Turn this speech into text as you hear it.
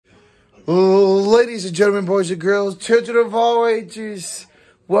Ladies and gentlemen, boys and girls, children of all ages,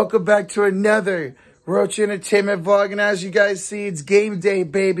 welcome back to another Rocha Entertainment vlog. And as you guys see, it's game day,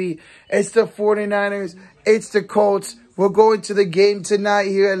 baby. It's the 49ers. It's the Colts. We're going to the game tonight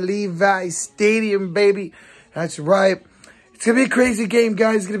here at Levi Stadium, baby. That's right. It's going to be a crazy game,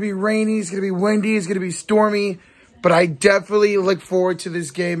 guys. It's going to be rainy. It's going to be windy. It's going to be stormy. But I definitely look forward to this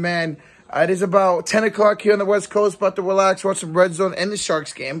game, man. It is about 10 o'clock here on the West Coast. About to relax, watch some Red Zone and the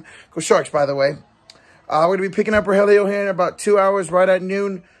Sharks game. Go Sharks, by the way. We're going to be picking up Rogelio here in about 2 hours, right at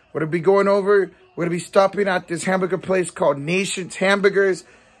noon. We're going to be going over. We're going to be stopping at this hamburger place called Nation's Hamburgers.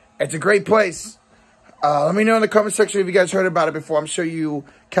 It's a great place. Let me know in the comment section if you guys heard about it before. I'm sure you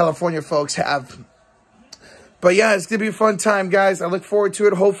California folks have. But yeah, it's going to be a fun time, guys. I look forward to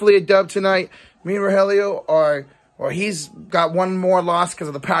it. Hopefully a dub tonight. Me and Rogelio are, or he's got one more loss because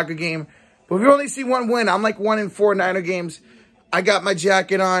of the Packer game. But we only see one win. I'm like 1-4 Niner games. I got my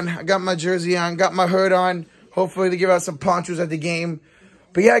jacket on. I got my jersey on. Got my hood on. Hopefully they give out some ponchos at the game.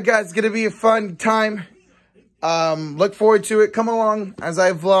 But yeah, guys, it's going to be a fun time. Look forward to it. Come along as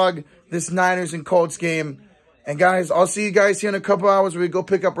I vlog this Niners and Colts game. And guys, I'll see you guys here in a couple hours where we go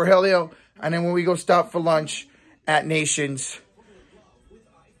pick up Rogelio. And then when we go stop for lunch at Nations.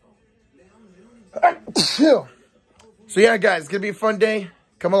 So yeah, guys, it's going to be a fun day.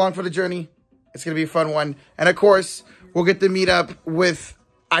 Come along for the journey. It's going to be a fun one. And, of course, we'll get to meet up with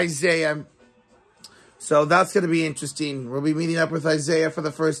Isaiah. So that's going to be interesting. We'll be meeting up with Isaiah for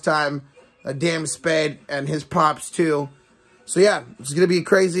the first time. A damn spade and his pops, too. So, yeah, it's going to be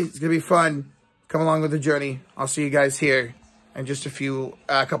crazy. It's going to be fun. Come along with the journey. I'll see you guys here in just a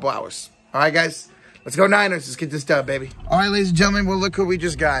couple hours. All right, guys? Let's go Niners. Let's get this done, baby. All right, ladies and gentlemen. Well, look who we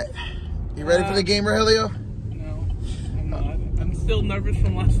just got. You ready for the game, Rogelio? Still nervous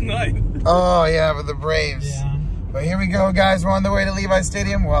from last night. Oh, yeah, with the Braves. Yeah. But here we go, guys. We're on the way to Levi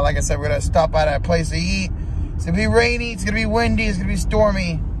Stadium. Well, like I said, we're going to stop by that place to eat. It's going to be rainy. It's going to be windy. It's going to be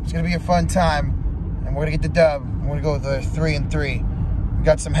stormy. It's going to be a fun time. And we're going to get the dub. We're going to go with the 3-3. We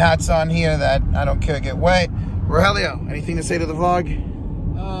got some hats on here that I don't care get wet. Rogelio, anything to say to the vlog?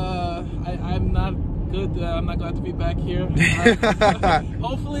 I'm not good. I'm not glad to be back here.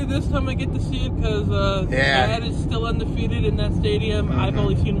 Hopefully this time I get to see it because Dad is still undefeated in that stadium. I've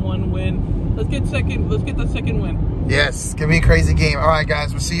only seen one win. Let's get the second win. Yes, it's gonna be a crazy game. All right,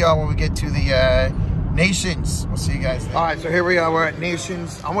 guys, we'll see y'all when we get to the Nations. We'll see you guys there. All right, so here we are. We're at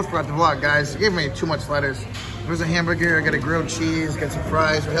Nations. I almost forgot the vlog, guys. You gave me too much letters. There's a hamburger. I got a grilled cheese. Got some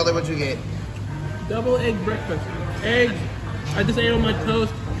fries. Rogelio, what'd you get? Double egg breakfast. Egg. I just ate on my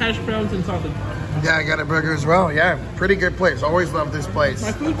toast. Hash browns and sausage. Yeah, I got a burger as well. Yeah, pretty good place. Always love this place.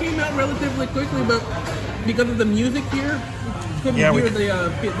 My food came out relatively quickly, but because of the music here, couldn't hear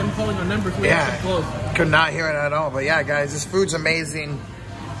them calling our numbers. We were so close. Could not hear it at all. But yeah, guys, this food's amazing.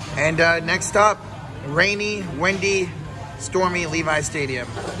 And next stop, rainy, windy, stormy Levi Stadium.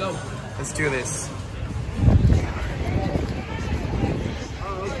 Let's go. Let's do this.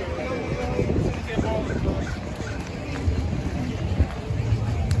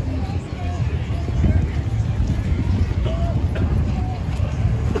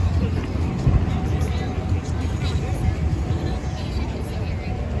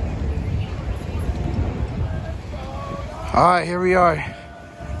 All right, here we are.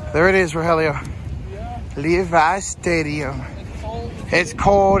 There it is, Rogelio. Yeah. Levi Stadium. It's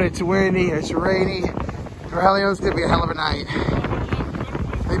cold, it's windy, it's rainy. Rogelio's gonna be a hell of a night.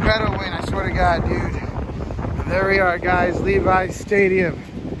 They better win, I swear to God, dude. There we are, guys, Levi Stadium.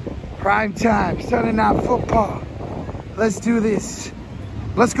 Prime time, Sunday night football. Let's do this.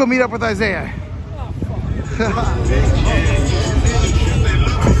 Let's go meet up with Isaiah.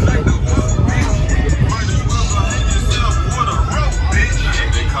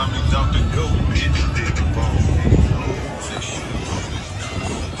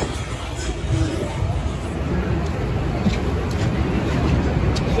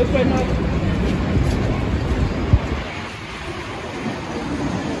 This way, Mike.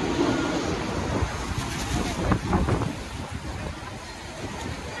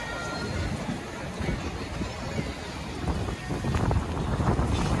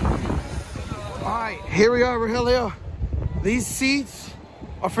 All right, here we are, Rogelio. These seats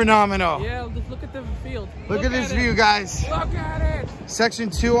are phenomenal. Yeah, just look at the field. Look at this view, guys. Look at it.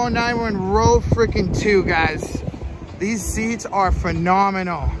 Section 209, we're in row freaking 2, guys. These seats are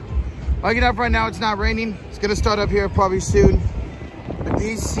phenomenal. Lucky enough right now it's not raining. It's gonna start up here probably soon. But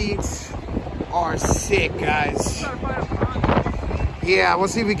these seats are sick, guys. Yeah, we'll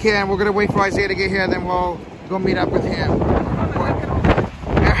see if we can. We're gonna wait for Isaiah to get here, then we'll go meet up with him.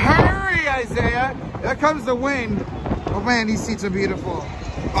 Hurry, Isaiah! There comes the wind. Oh man, these seats are beautiful.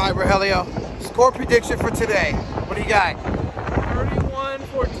 All right, Rogelio, score prediction for today. What do you got?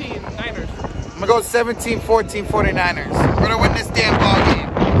 31-14, Niners. I'm going to go 17-14, 49ers. We're going to win this damn ball game.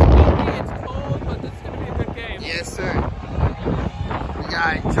 It's cold, but this is going to be a good game. Yes, sir. We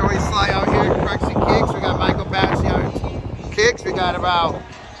got Joey Sly out here, correction kicks. We got Michael Batchy out kicks. We got about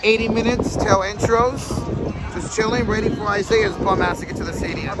 80 minutes till intros. Just chilling, waiting for Isaiah's bum ass to get to the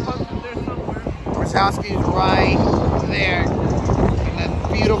stadium. Wazowski's right there. And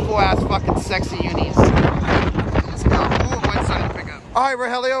that beautiful ass fucking sexy unis. Let's go. Ooh, one side to pick up. All right,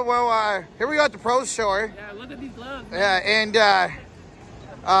 Rogelio. Well, here we go at the Pro Shore. Yeah, look at these gloves. Yeah, and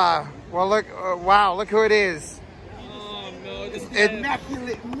well, look, wow, look who it is. Oh no, it's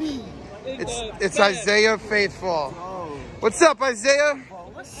Immaculate me. It's Isaiah Faithful. Oh. What's up, Isaiah? Bro,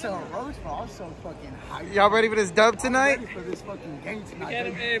 what's up, Roach? Bro, I'm so fucking hyped. Y'all ready for this dub tonight? I'm ready for this fucking game tonight.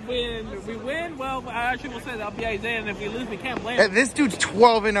 If we win, well, I actually will say that I'll be Isaiah, and if we lose, we can't blame Hey, him. this dude's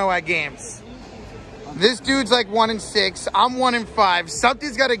 12-0 at games. This dude's like 1-6. I'm 1-5.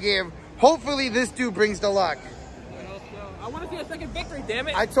 Something's got to give. Hopefully, this dude brings the luck. I want to see a second victory, damn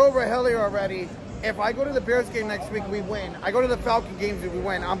it. I told Rogelio already, if I go to the Bears game next week, we win. I go to the Falcon games, we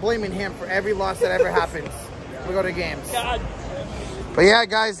win. I'm blaming him for every loss that ever happens. We go to games. God. But yeah,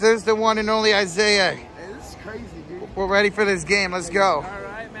 guys, there's the one and only Isaiah. Hey, this is crazy, dude. We're ready for this game. Let's go. All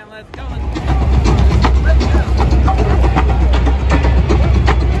right, man, let's go.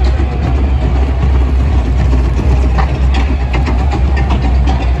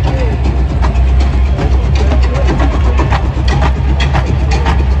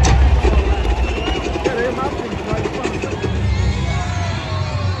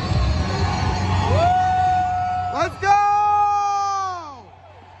 Let's go!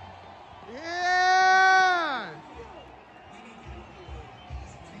 Yeah!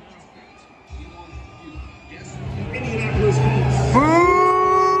 Indianapolis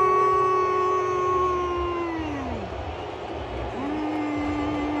Colts.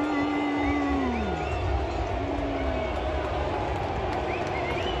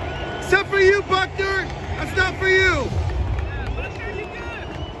 Except for you, Buckner. That's not for you.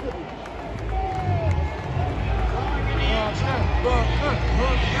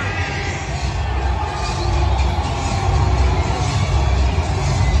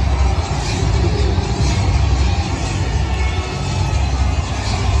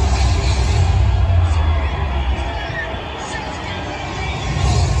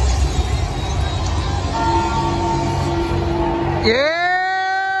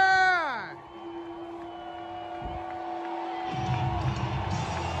 Yeah!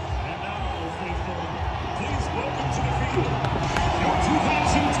 And now, faithful, please welcome to the field your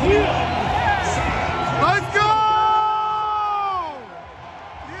 2021 Let's go!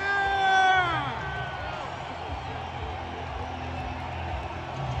 Yeah!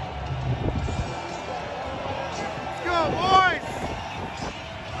 Let's go, boys!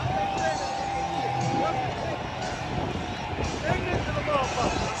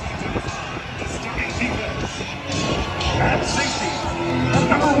 the starting defense. At safety,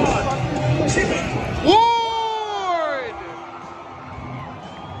 number 1, Cumesh. Ward!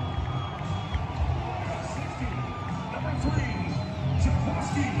 Number 3,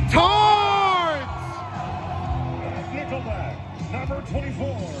 Jxsh. Tards! At nickelback, number 24,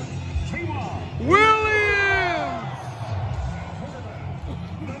 T1. Williams!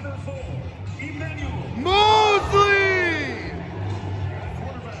 Number 4, Emmanuel. Mosley!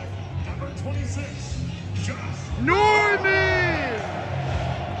 Quarterback, number 26, Jxsh. Norman!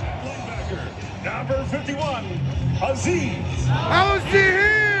 Linebacker, number 51, Aziz. How's he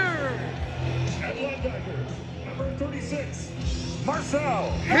here? At linebacker, number 36, Marcel.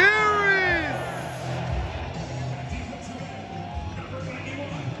 Harris! Defensive end, number 91,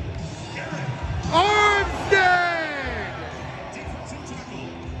 Eric. Armstead! Defensive tackle,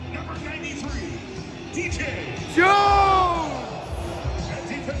 number 93, DJ. Jones! At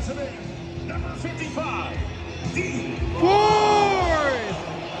defensive end, number 55, D. Ford!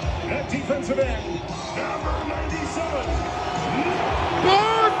 At defensive end, number 97,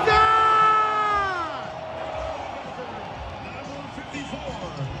 Bartha! number 54,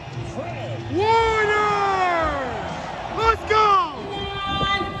 Fred. Warner! Let's go!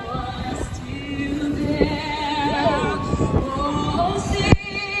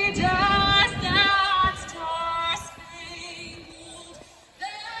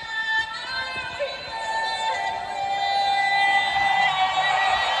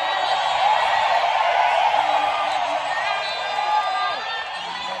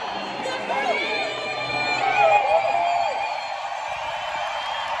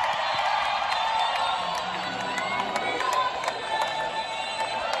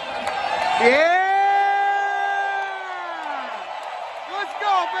 Yeah! Let's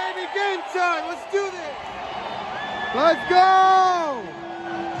go, baby. Game time. Let's do this. Let's go!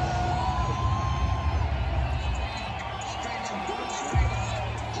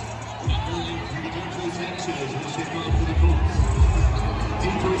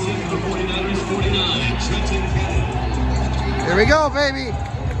 Here we go, baby.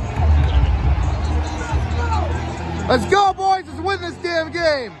 Let's go, boys. Let's win this damn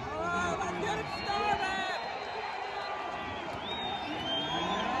game. Let's get it started.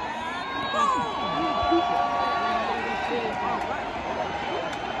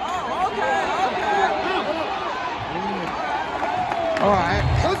 All right.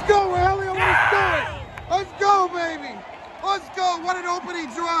 Let's go, Wellllllll. Let's do it. Let's go, baby. Let's go. What an opening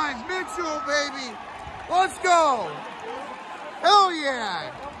drive. Micheal, baby. Let's go. Hell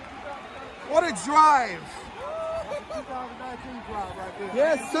yeah. What a drive. 2019 drive right there.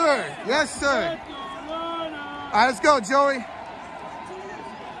 Yes, sir. Yes, sir. All right, let's go, Joey.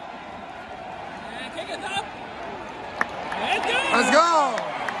 Let's go.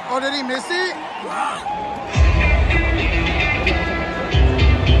 Oh, did he miss it?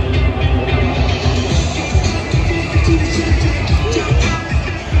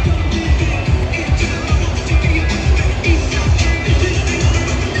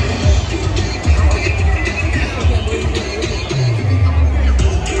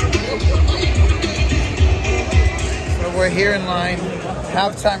 We're here in line.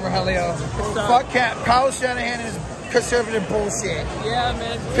 Halftime, Rogelio. Fuck Kyle Shanahan and his conservative bullshit. Yeah,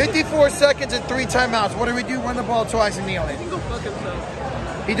 man. 54 seconds and 3 timeouts. What do we do? Run the ball twice and kneel it. He can go fuck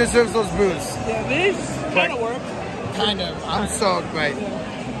himself. He deserves those boos. Yeah, this kind of worked. Kind of. I'm soaked, right?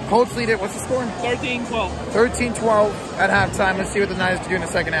 Colts lead it. What's the score? 13-12. 13-12 at halftime. Let's see what the Niners do in the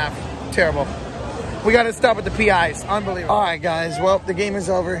second half. Terrible. We got to stop with the PIs. Unbelievable. All right, guys. Well, the game is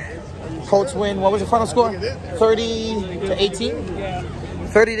over. Colts win. What was the final score? 30-18? Yeah.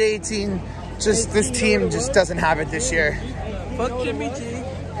 30-18. Just this team just doesn't have it this year. Fuck Jimmy G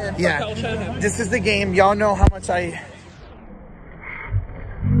and fuck Kyle Shanahan. This is the game. Y'all know how much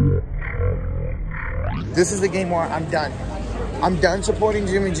This is the game where I'm done. I'm done supporting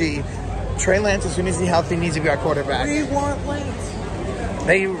Jimmy G. Trey Lance, as soon as he's healthy, needs to be our quarterback. We want Lance.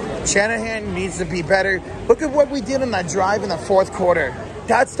 Shanahan needs to be better. Look at what we did on that drive in the fourth quarter.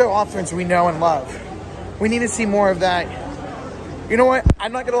 That's the offense we know and love. We need to see more of that. You know what?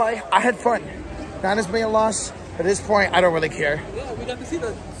 I'm not going to lie. I had fun. Niners may have lost. At this point, I don't really care. Yeah, we got to see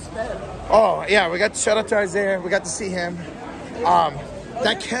the sped. Oh, yeah. We got to shout out to Isaiah. We got to see him.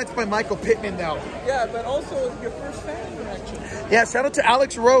 That catch by Michael Pittman, though. Yeah, but also your first fan interaction. Yeah, shout out to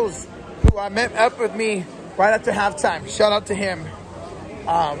Alex Rose, who met up with me right after halftime. Shout out to him.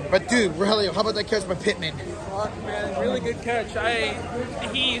 But, dude, really, how about that catch by Pittman? Fuck, man. Really good catch.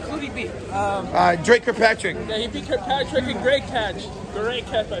 Who did he beat? Drake Kirkpatrick. Yeah, he beat Kirkpatrick. And great catch. Great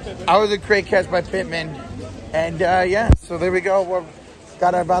catch by Pittman. I was a great catch by Pittman. And, yeah, so there we go. We've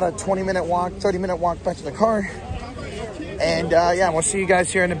got about a 20-minute walk, 30-minute walk back to the car. And, yeah, we'll see you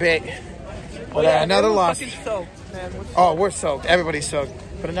guys here in a bit. But another loss. Soaked, man. Oh, we're soaked. Everybody's soaked.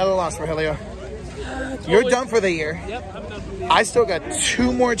 But another loss for Rogelio. You're done for the year. Yep, I'm done for the year. I still got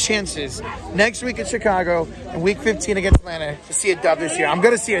 2 more chances. Next week in Chicago and week 15 against Atlanta to see a dub this year. I'm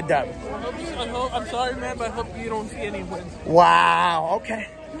going to see a dub. I'm sorry, man, but I hope you don't see any wins. Wow. Okay.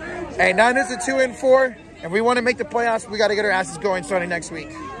 Hey, Niners are 2-4. And we want to make the playoffs. We got to get our asses going starting next week.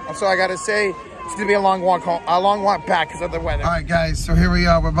 That's all I got to say. It's going to be a long walk home, a long walk back because of the weather. All right, guys. So here we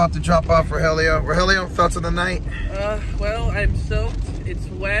are. We're about to drop off Rogelio. Rogelio, thoughts of the night? Well, I'm soaked. It's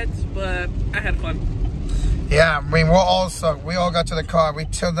wet, but I had fun. Yeah, I mean, we're all soaked. We all got to the car. We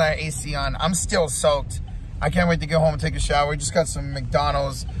turned our AC on. I'm still soaked. I can't wait to go home and take a shower. We just got some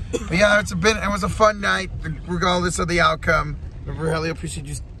McDonald's. But yeah, it was a fun night, regardless of the outcome. Rogelio, appreciate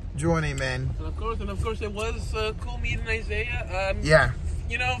you joining, man. And of course, it was cool meeting Isaiah. Yeah.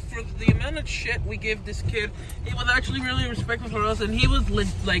 You know, for the amount of shit we give this kid, he was actually really respectful for us, and he was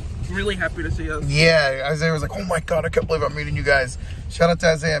like really happy to see us. Yeah, Isaiah was like, "Oh my god, I can't believe I'm meeting you guys." Shout out to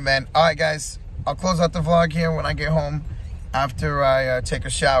Isaiah, man. All right, guys, I'll close out the vlog here when I get home after I take a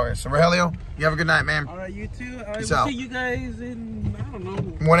shower. So, Rogelio, you have a good night, man. All right, you too. Peace will out. see you guys in, I don't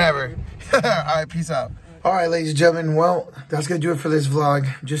know. Whenever. All right, peace out. All right, ladies and gentlemen, well, that's going to do it for this vlog.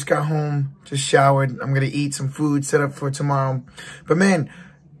 Just got home, just showered. I'm going to eat some food, set up for tomorrow. But, man,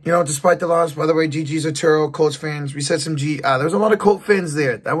 you know, despite the loss, by the way, GG's Arturo, Colts fans, we said some there was a lot of Colt fans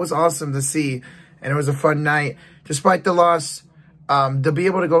there. That was awesome to see, and it was a fun night. Despite the loss, to be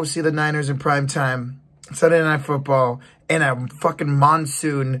able to go see the Niners in prime time, Sunday Night Football, in a fucking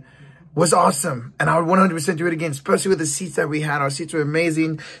monsoon, was awesome. And I would 100% do it again, especially with the seats that we had. Our seats were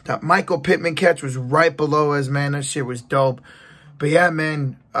amazing. That Michael Pittman catch was right below us, man. That shit was dope. But yeah,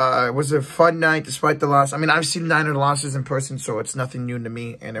 man, it was a fun night despite the loss. I mean, I've seen Niner losses in person, so it's nothing new to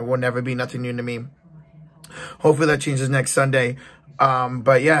me. And it will never be nothing new to me. Hopefully that changes next Sunday.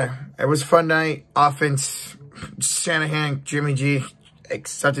 But yeah, it was a fun night. Offense, Shanahan, Jimmy G,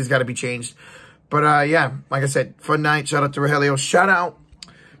 something's got to be changed. But yeah, like I said, fun night. Shout out to Rogelio. Shout out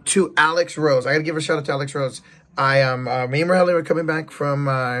to Alex Rose. I got to give a shout out to Alex Rose. Me and Rogelio were coming back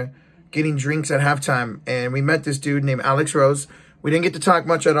from getting drinks at halftime, and we met this dude named Alex Rose. We didn't get to talk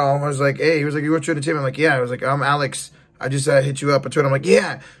much at all. I was like, hey, he was like, you want to team? I'm like, yeah. I was like, I'm Alex. I just hit you up. I told him, I'm like,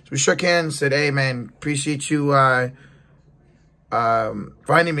 yeah. So we shook hands, said, hey, man, appreciate you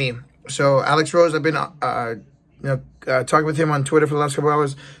finding me. So Alex Rose, I've been talking with him on Twitter for the last couple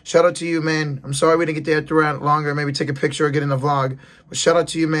hours. Shout out to you, man. I'm sorry we didn't get to get around longer, maybe take a picture or get in the vlog. But shout out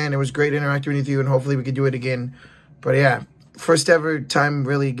to you, man. It was great interacting with you, and hopefully we could do it again. But yeah, first ever time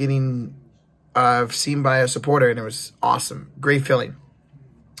really getting seen by a supporter, and it was awesome. Great feeling.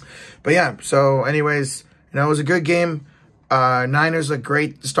 But yeah, so anyways, it was a good game. Niners looked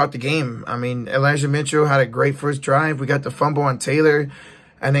great to start the game. I mean, Elijah Mitchell had a great first drive. We got the fumble on Taylor,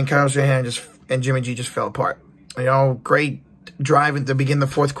 and then Kyle Shanahan and Jimmy G just fell apart. Great drive at the beginning of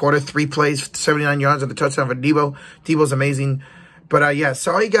the fourth quarter. 3 plays, 79 yards on the touchdown for Debo. Debo's amazing. But yeah,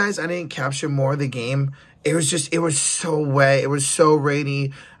 sorry guys, I didn't capture more of the game. It was so wet. It was so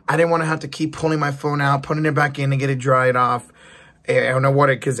rainy. I didn't want to have to keep pulling my phone out, putting it back in to get it dried off. I don't know what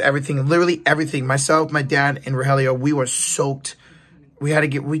because everything, literally everything, myself, my dad, and Rogelio, we were soaked. We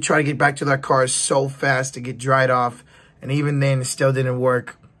tried to get back to our cars so fast to get dried off. And even then, it still didn't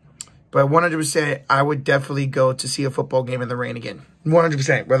work. But 100%, I would definitely go to see a football game in the rain again.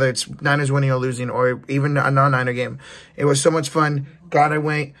 100%, whether it's Niners winning or losing or even a non-Niner game. It was so much fun. Glad I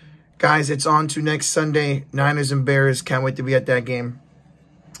went. Guys, it's on to next Sunday. Niners and Bears. Can't wait to be at that game.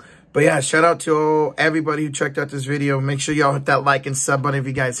 But yeah, shout out to everybody who checked out this video. Make sure y'all hit that like and sub button if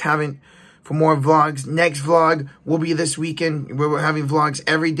you guys haven't. For more vlogs. Next vlog will be this weekend. We're having vlogs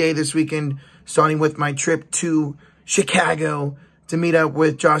every day this weekend, starting with my trip to Chicago to meet up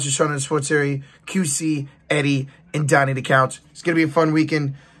with Josh and Sean in the sports area, QC, Eddie, and Donnie the Couch. It's going to be a fun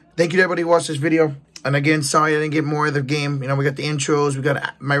weekend. Thank you to everybody who watched this video. And again, sorry I didn't get more of the game. We got the intros. We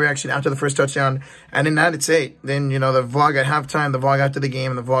got my reaction after the first touchdown. And then that's it. Then, the vlog at halftime, the vlog after the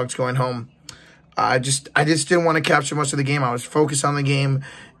game, and the vlog's going home. I just didn't want to capture much of the game. I was focused on the game.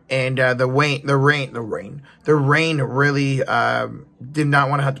 And the rain really did not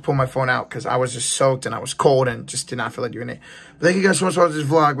want to have to pull my phone out because I was just soaked and I was cold and just did not feel like doing it. But thank you guys so much for watching this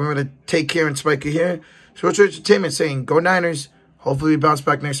vlog. Remember to take care and spike it here. Sports Entertainment saying, go Niners. Hopefully we bounce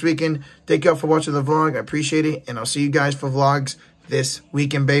back next weekend. Thank y'all for watching the vlog. I appreciate it. And I'll see you guys for vlogs this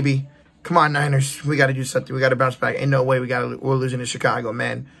weekend, baby. Come on, Niners. We got to do something. We got to bounce back. Ain't no way we're losing to Chicago,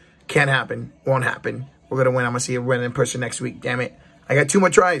 man. Can't happen. Won't happen. We're going to win. I'm going to see you win in person next week. Damn it. I got 2 more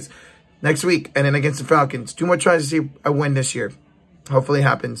tries next week and then against the Falcons. 2 more tries to see a win this year. Hopefully it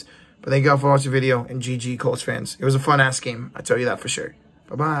happens. But thank y'all for watching the video. And GG, Colts fans. It was a fun-ass game. I tell you that for sure.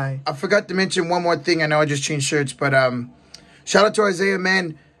 Bye-bye. I forgot to mention one more thing. I know I just changed shirts, but shout out to Isaiah,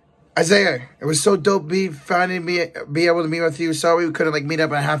 man. Isaiah, it was so dope be able to meet with you. Sorry we couldn't meet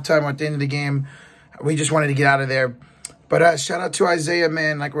up at halftime or at the end of the game. We just wanted to get out of there. But shout out to Isaiah,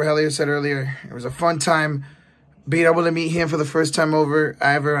 man. Like Rogelio said earlier, it was a fun time being able to meet him for the first time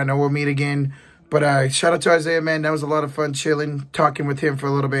ever. I know we'll meet again. But shout out to Isaiah, man. That was a lot of fun chilling, talking with him for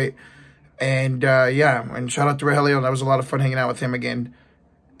a little bit. And yeah, and shout out to Rogelio. That was a lot of fun hanging out with him again.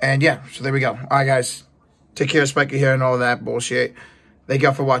 And yeah, so there we go. All right, guys. Take care, spike your hair and all that bullshit. Thank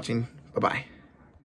y'all for watching. Bye-bye.